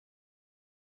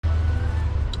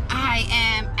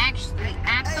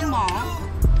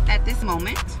at this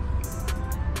moment.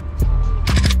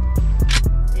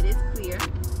 It is clear.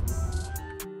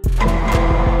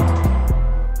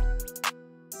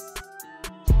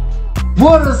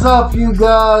 What is up, you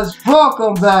guys?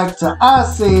 Welcome back to I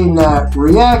Seen That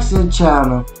Reaction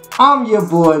Channel. I'm your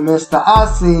boy, Mr. I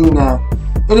Seen That.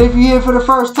 And if you're here for the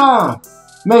first time,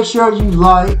 make sure you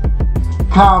like,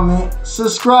 comment,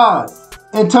 subscribe,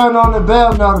 and turn on the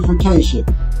bell notification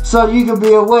so you can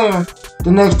be aware the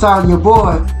next time your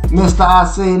boy, Mr. I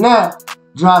Seen That,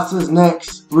 drops his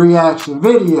next reaction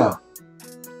video.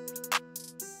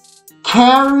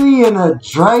 Carrying a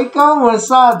DRAKO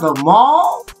inside the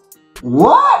mall?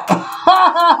 What?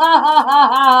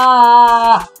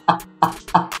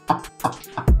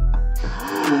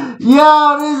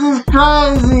 Yo, this is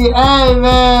crazy. Hey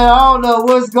man, I don't know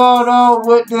what's going on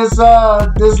with this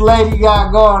this lady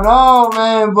got going on,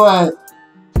 man, but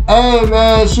hey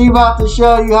man, she about to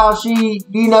show you how she,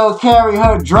 you know, carry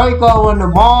her DRAKO in the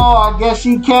mall. I guess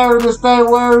she carried this thing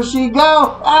wherever she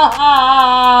go.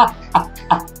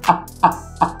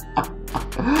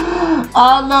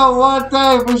 I know one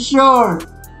thing for sure.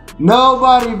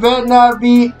 Nobody better not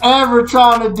be ever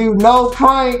trying to do no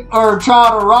prank or try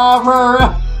to rob her.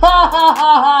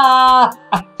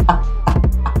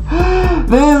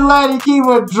 This lady keep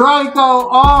a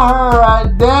DRAKO on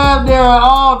her damn near at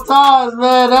all times,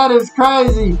 man. That is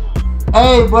crazy.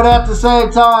 Hey, but at the same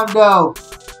time though,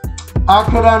 I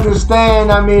could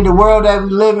understand. I mean, the world that we're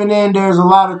living in, there's a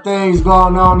lot of things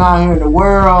going on out here in the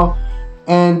world.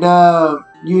 And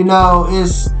you know,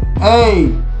 it's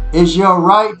your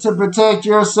right to protect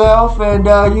yourself,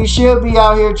 and you should be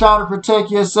out here trying to protect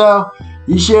yourself.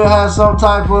 You should have some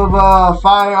type of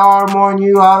firearm on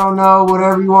you. I don't know,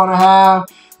 whatever you want to have,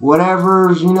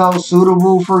 whatever's, you know,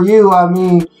 suitable for you. I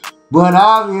mean, but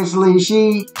obviously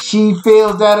she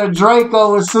feels that a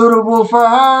DRAKO is suitable for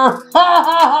her.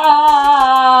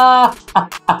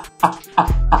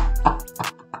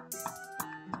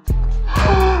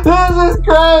 This is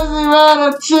crazy, man.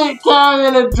 A chick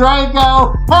carrying a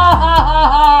DRAKO.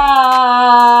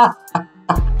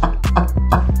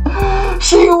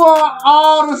 She want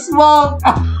all the smoke.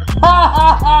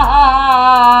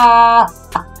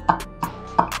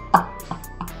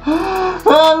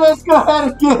 Man, let's go ahead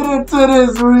and get into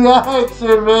this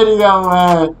reaction video,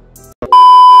 man.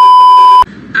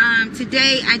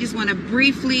 Today, I just want to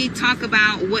briefly talk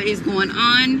about what is going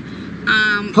on.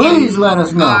 Please let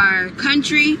us know. Our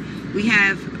country, we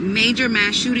have major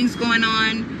mass shootings going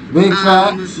on. Big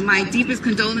facts. My deepest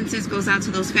condolences goes out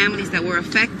to those families that were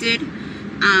affected.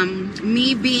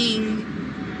 Me being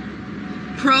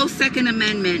pro Second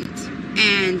Amendment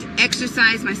and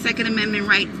exercise my Second Amendment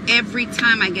right every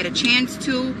time I get a chance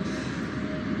to,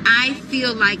 I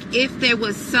feel like if there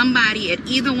was somebody at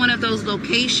either one of those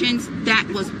locations that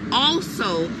was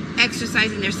also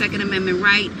exercising their Second Amendment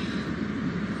right,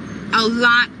 a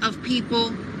lot of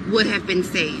people would have been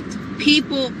saved.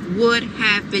 People would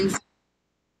have been saved.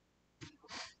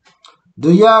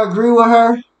 Do y'all agree with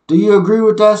her? Do you agree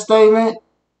with that statement?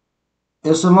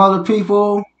 If some other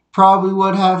people probably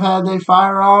would have had their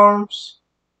firearms?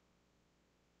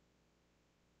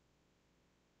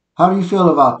 How do you feel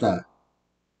about that?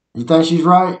 You think she's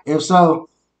right? If so,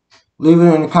 leave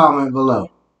it in the comment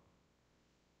below.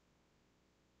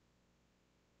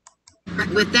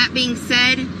 With that being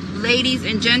said, ladies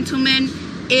and gentlemen,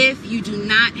 if you do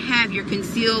not have your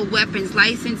concealed weapons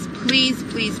license, please,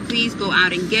 please, please go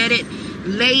out and get it.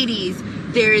 Ladies,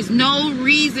 there is no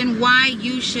reason why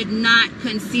you should not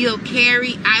conceal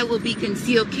carry. I will be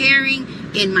concealed carrying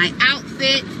in my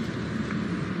outfit.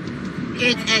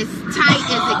 It's as tight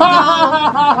as it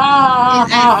goes.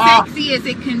 It's as sexy as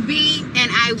it can be.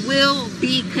 And I will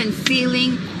be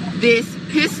concealing this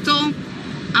pistol.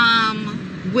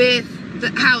 With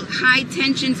how high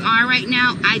tensions are right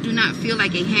now, I do not feel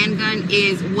like a handgun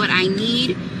is what I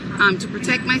need to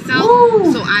protect myself.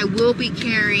 Ooh. So I will be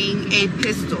carrying a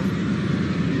pistol.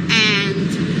 And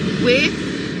with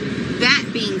that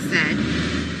being said,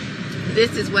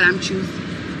 this is what I'm choosing.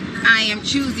 I am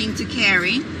choosing to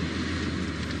carry.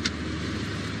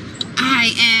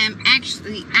 I am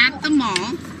actually at the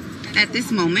mall at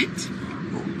this moment.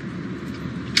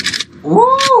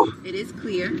 Ooh. It is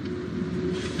clear.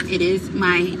 It is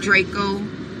my DRAKO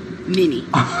Mini.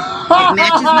 It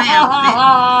matches my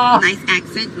outfit. Nice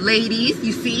accent. Ladies,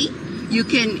 you see, you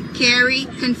can carry,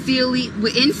 conceal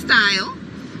in style.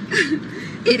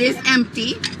 It is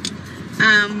empty.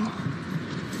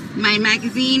 My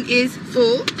magazine is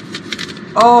full.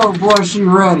 Oh boy, she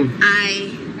ready.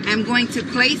 I am going to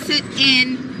place it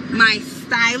in my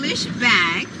stylish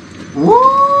bag. Woo!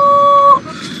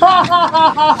 Like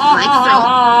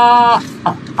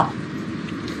so.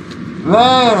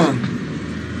 Man.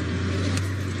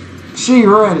 She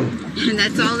ready. And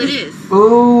that's all it is.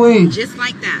 Ooh-wee. Just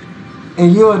like that.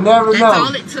 And you'll never know. That's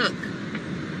all it took.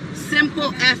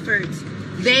 Simple efforts.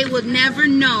 They will never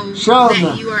know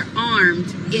that you are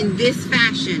armed in this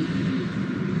fashion.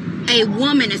 A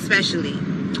woman especially,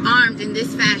 armed in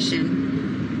this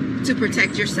fashion to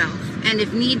protect yourself. And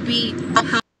if need be,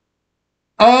 help.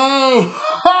 Hey!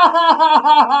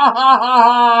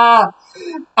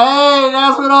 Hey,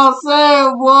 that's what I'm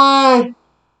saying, boy.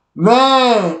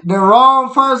 Man, the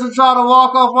wrong person trying to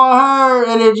walk up on her,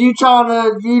 and if you trying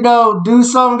to, you know, do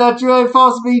something that you ain't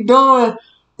supposed to be doing,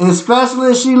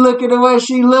 especially if she looking the way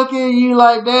she looking, you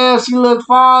like, damn, she look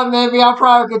fine, maybe I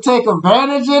probably could take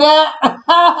advantage of that.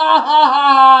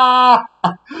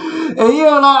 And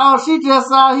you're like, oh, she just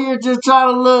out here just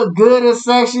trying to look good and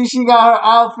sexy. She got her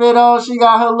outfit on, she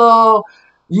got her little,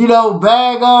 you know,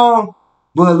 bag on.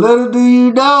 But little do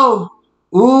you know,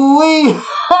 ooh-wee.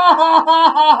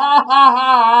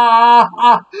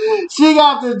 She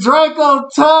got the DRAKO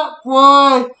tuck,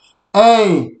 boy.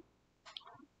 Hey,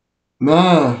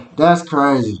 man, that's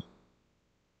crazy.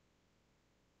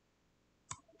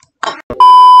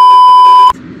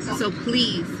 So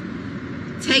please,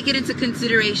 take it into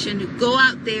consideration. Go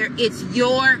out there. It's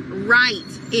your right.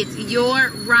 It's your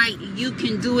right. You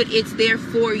can do it. It's there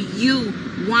for you.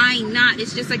 Why not?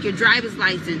 It's just like your driver's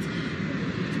license.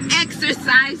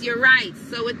 Exercise your rights.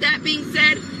 So with that being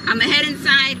said, I'm gonna head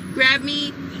inside, grab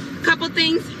me a couple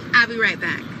things. I'll be right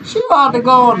back. She about to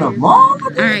go on the mall.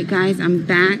 Alright guys, I'm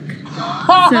back.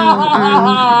 So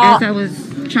as I was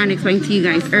trying to explain to you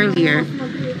guys earlier,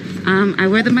 I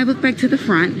wear my book bag to the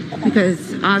front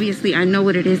because obviously I know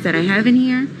what it is that I have in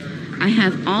here. I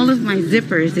have all of my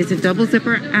zippers. It's a double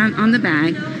zipper on the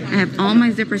bag. I have all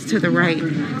my zippers to the right.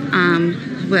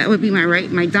 That would be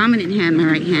my dominant hand, my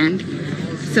right hand,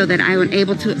 so that I am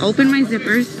able to open my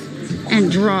zippers and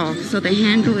draw. So the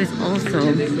handle is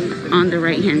also on the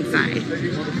right hand side.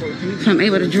 So I'm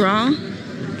able to draw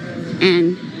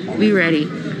and be ready.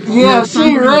 Yeah, no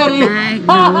she ready. The bag, no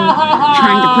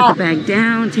trying to put the bag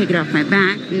down, take it off my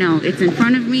back. No, it's in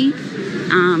front of me.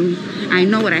 I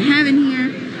know what I have in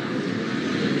here.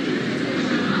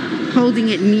 Holding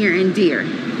it near and dear.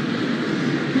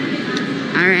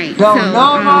 All right. Don't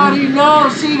nobody know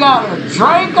she got a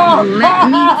DRAKO. Let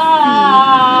me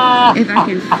see if I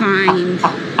can find.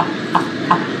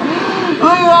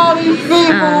 Look at all these people,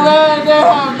 man. They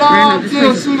have no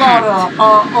idea she got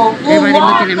everybody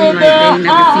looking at me like they ain't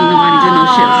never seen nobody do no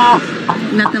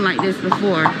shit. Nothing like this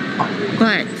before.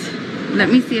 But let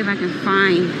me see if I can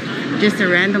find just a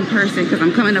random person because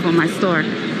I'm coming up on my store.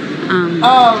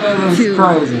 Oh, man, that's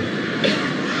crazy.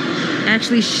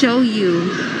 Actually show you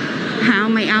how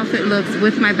my outfit looks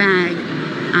with my bag,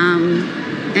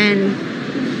 and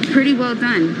pretty well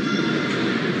done.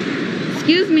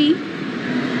 Excuse me.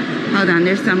 Hold on,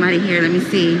 there's somebody here. Let me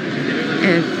see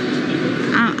if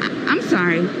I'm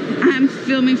sorry. I'm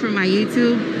filming for my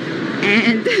YouTube,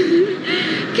 and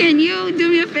can you do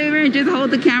me a favor and just hold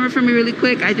the camera for me really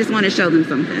quick? I just want to show them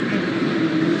something.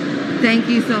 Thank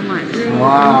you so much.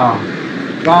 Wow.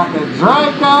 Got the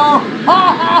DRAKO.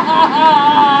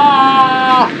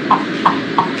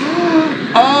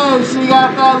 Hey, she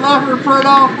got that leopard print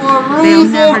on for a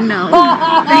reason. They'll never know.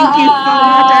 Thank you so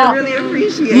much. I really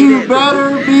appreciate it. You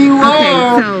better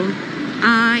beware. Okay, so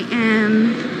I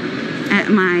am at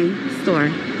my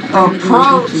store.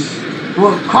 Approach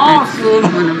with caution.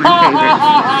 That's one of my favorites.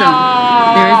 So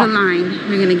there is a line.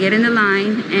 We're going to get in the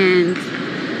line and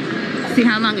see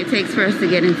how long it takes for us to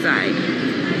get inside.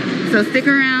 So stick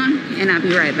around and I'll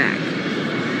be right back.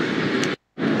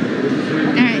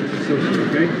 Alright.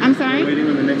 Okay. I'm sorry? Waiting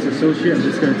on the next associate. I'm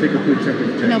just going to take a quick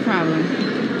temperature check. No problem.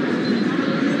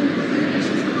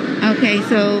 Okay,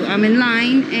 so I'm in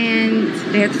line and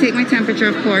they have to take my temperature,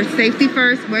 of course. Safety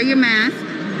first, wear your mask,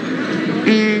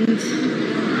 and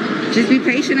just be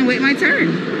patient and wait my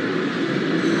turn.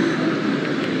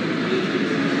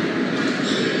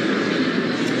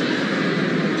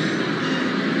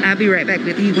 I'll be right back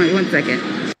with you. One second.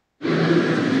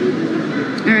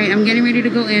 Alright, I'm getting ready to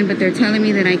go in, but they're telling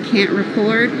me that I can't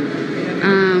record.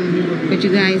 But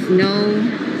you guys know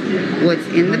what's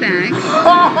in the bag. And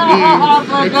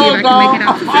let's see if I can make it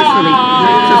out successfully.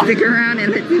 So stick around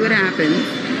and let's see what happens.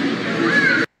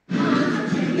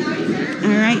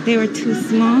 Alright, they were too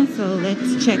small, so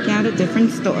let's check out a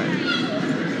different store.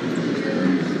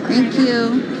 Thank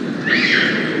you.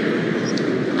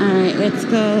 Alright, let's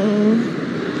go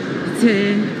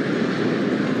to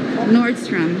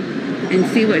Nordstrom and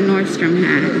see what Nordstrom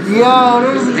has. Yo,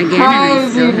 this is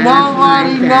crazy.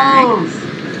 Nobody knows.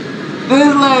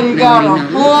 This lady got a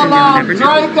full-on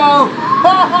Draco.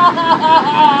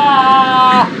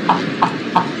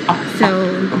 So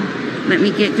let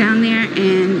me get down there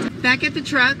and back at the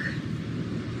truck.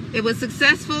 It was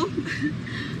successful.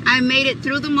 I made it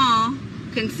through the mall,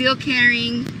 concealed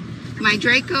carrying my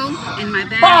Draco in my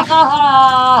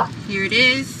bag. Here it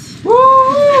is. Woo!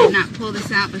 I did not pull this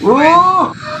out before. There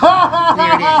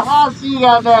it is. She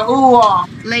got that ooh-ah.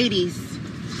 Ladies,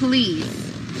 please,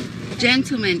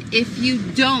 gentlemen, if you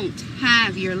don't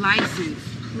have your license,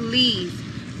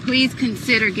 please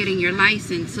consider getting your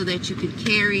license so that you can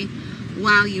carry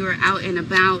while you are out and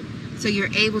about, so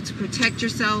you're able to protect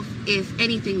yourself if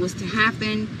anything was to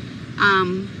happen.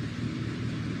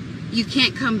 You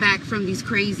can't come back from these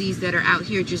crazies that are out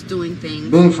here just doing things.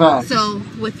 Big facts. So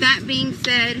with that being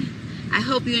said, I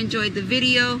hope you enjoyed the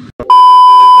video.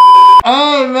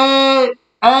 Hey man,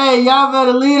 hey, y'all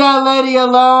better leave that lady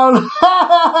alone.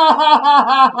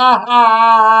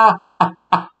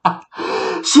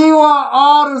 She want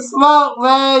all the smoke,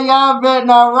 man. Y'all better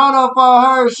not run up on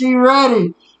her. She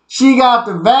ready. She got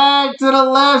the bag to the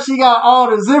left. She got all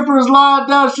the zippers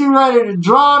lined up. She ready to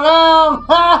draw down.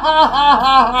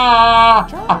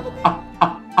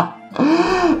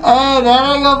 Hey,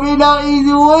 that ain't gonna be no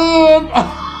easy win.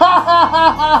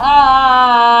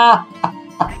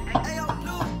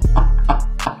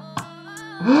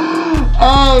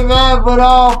 Hey, man, but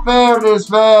all fairness,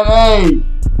 man, hey.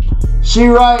 She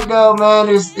right though, man.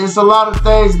 It's a lot of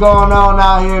things going on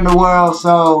out here in the world,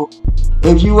 so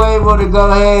if you able to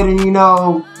go ahead and, you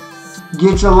know,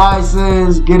 get your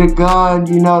license, get a gun,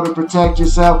 you know, to protect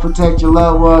yourself, protect your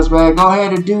loved ones, man, go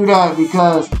ahead and do that,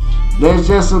 because there's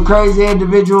just some crazy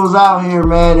individuals out here,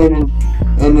 man,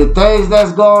 and the things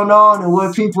that's going on and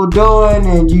what people doing,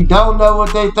 and you don't know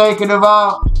what they thinking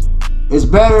about. It's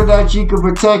better that you can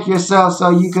protect yourself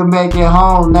so you can make it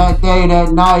home that day,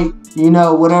 that night, you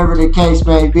know, whatever the case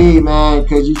may be, man,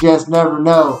 because you just never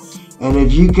know. And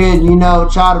if you can, you know,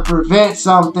 try to prevent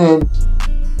something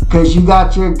because you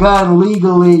got your gun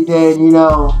legally, then, you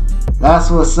know, that's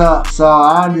what's up. So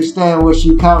I understand where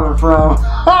she coming from.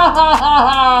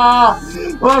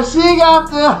 Well, she got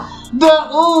the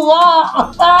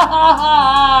ooh-wah.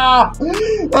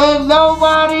 And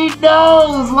nobody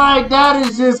knows. Like, that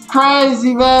is just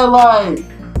crazy, man. Like,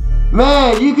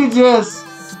 man, you could just,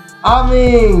 I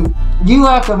mean, you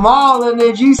at the mall and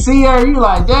if you see her, you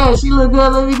like, damn, she look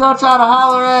good, let me go try to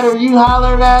holler at her. You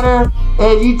hollering at her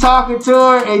and you talking to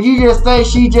her and you just think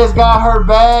she just got her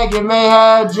bag and may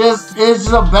have just, it's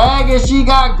a bag and she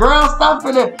got girl stuff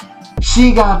in it.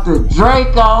 She got the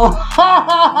Draco.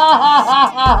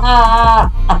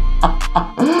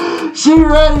 She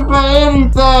ready for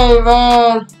anything,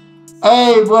 man.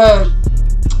 Hey, but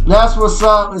that's what's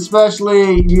up,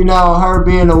 especially, you know, her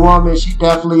being a woman. She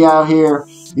definitely out here,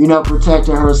 you know,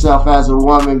 protecting herself as a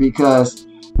woman, because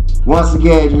once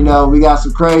again, you know, we got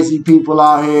some crazy people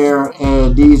out here,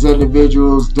 and these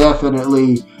individuals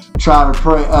definitely try to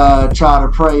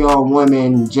prey on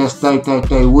women, just think that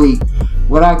they weak.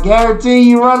 But I guarantee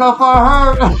you run up on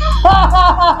her,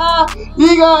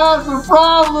 you gonna have some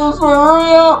problems for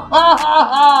real.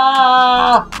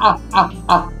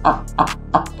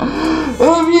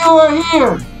 If you are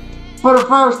here for the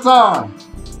first time,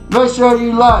 make sure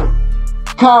you like,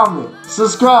 comment,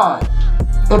 subscribe,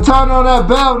 and turn on that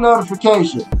bell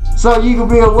notification so you can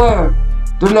be aware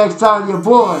the next time your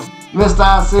boy, Mr.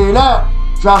 I See That,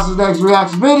 drops his next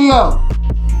reaction video.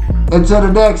 Until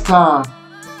the next time,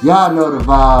 y'all know the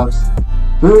vibes.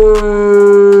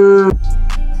 Peace.